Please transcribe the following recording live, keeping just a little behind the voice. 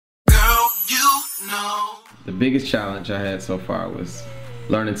The biggest challenge I had so far was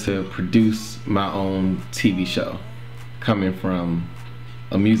learning to produce my own TV show. Coming from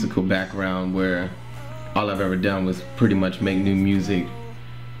a musical background where all I've ever done was pretty much make new music,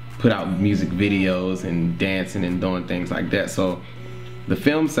 put out music videos and dancing and doing things like that. So the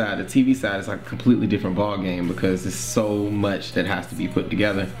film side, the TV side is like a completely different ball game because there's so much that has to be put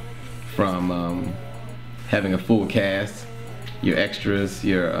together, from having a full cast, your extras,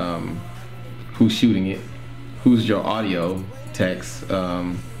 your who's shooting it, who's your audio techs,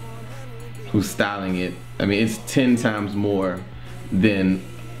 who's styling it. I mean, it's 10 times more than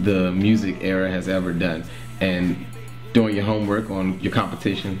the music era has ever done. And doing your homework on your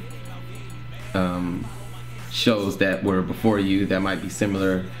competition, shows that were before you that might be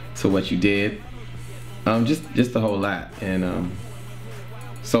similar to what you did, just a whole lot. And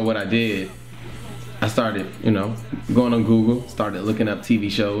so what I did, I started, going on Google, started looking up TV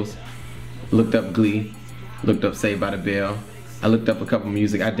shows, looked up Glee, looked up Saved by the Bell. I looked up a couple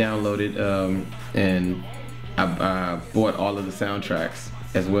music. I downloaded and I bought all of the soundtracks,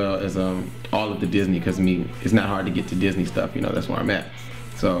 as well as all of the Disney, because it's not hard to get to Disney stuff, that's where I'm at.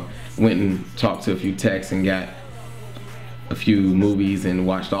 So went and talked to a few techs and got a few movies and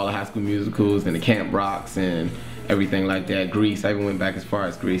watched all the High School Musicals and the Camp Rocks and everything like that. Grease, I even went back as far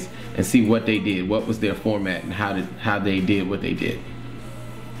as Grease, and see what they did, what was their format, and how they did what they did.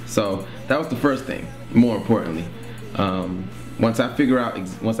 So that was the first thing. More importantly, once I figured out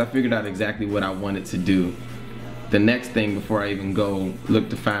exactly what I wanted to do, the next thing, before I even go look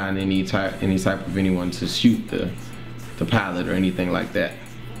to find any type of anyone to shoot the pilot or anything like that,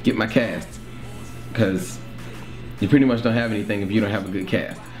 get my cast, because you pretty much don't have anything if you don't have a good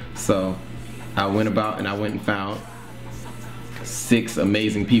cast. So I went about and I went and found 6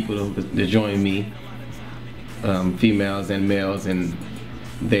 amazing people to join me, females and males, and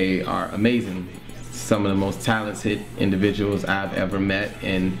they are amazing. Some of the most talented individuals I've ever met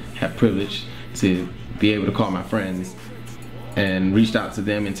and have privileged to be able to call my friends, and reached out to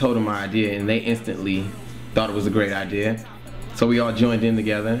them and told them my idea, and they instantly thought it was a great idea. So we all joined in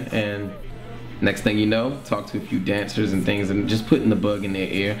together, and next thing you know, talked to a few dancers and things, and just putting the bug in their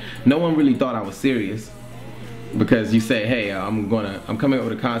ear. No one really thought I was serious, because you say, hey, I'm coming up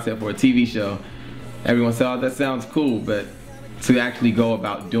with a concept for a TV show. Everyone said, oh, that sounds cool, but to actually go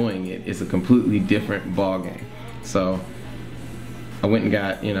about doing it is a completely different ball game. So I went and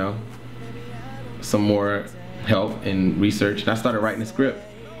got, some more help and research, and I started writing a script.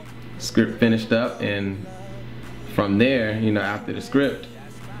 Script finished up, and from there, after the script,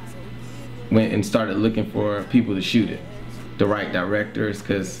 went and started looking for people to shoot it, the right directors,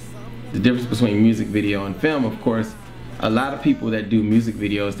 because the difference between music video and film, of course, a lot of people that do music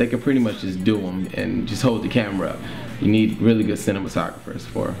videos, they can pretty much just do them and just hold the camera up. You need really good cinematographers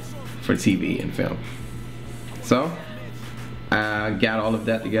for TV and film. So I got all of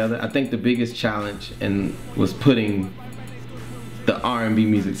that together. I think the biggest challenge was putting the R&B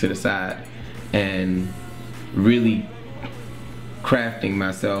music to the side and really crafting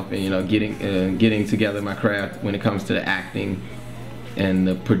myself, and getting together my craft when it comes to the acting and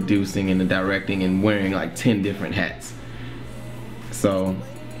the producing and the directing, and wearing like 10 different hats. So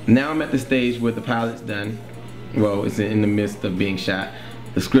now I'm at the stage where the pilot's done. Well, it's in the midst of being shot.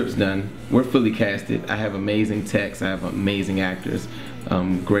 The script's done. We're fully casted. I have amazing techs. I have amazing actors,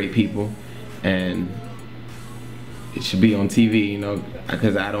 great people, and it should be on TV.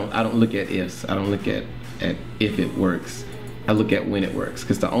 Because I don't look at ifs. I don't look at if it works. I look at when it works.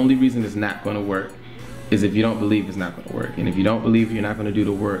 Because the only reason it's not going to work is if you don't believe it's not going to work, and if you don't believe you're not going to do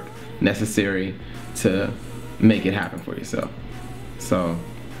the work necessary to make it happen for yourself. So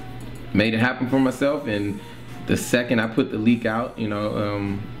made it happen for myself, and the second I put the leak out,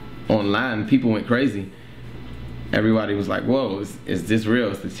 online, people went crazy. Everybody was like, whoa, is this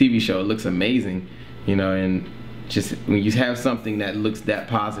real? It's the TV show, it looks amazing. And just when you have something that looks that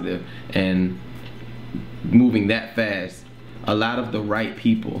positive and moving that fast, a lot of the right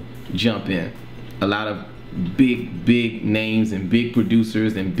people jump in. A lot of big names and big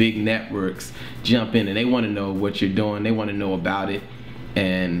producers and big networks jump in, and they want to know what you're doing. They want to know about it,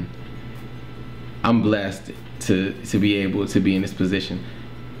 and I'm blessed to be able to be in this position.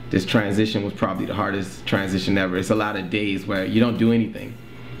 This transition was probably the hardest transition ever. It's a lot of days where you don't do anything.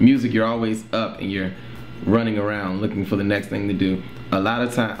 Music, you're always up and you're running around looking for the next thing to do. A lot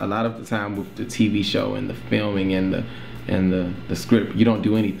of the time with the TV show and the filming and the script, you don't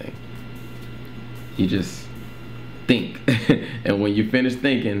do anything. You just think. And when you finish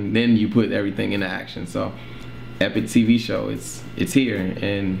thinking, then you put everything into action. So Epic TV show, it's here,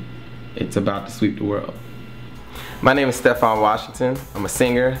 and it's about to sweep the world. My name is Stefon Washington. I'm a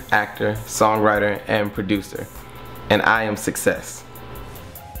singer, actor, songwriter, and producer. And I am success.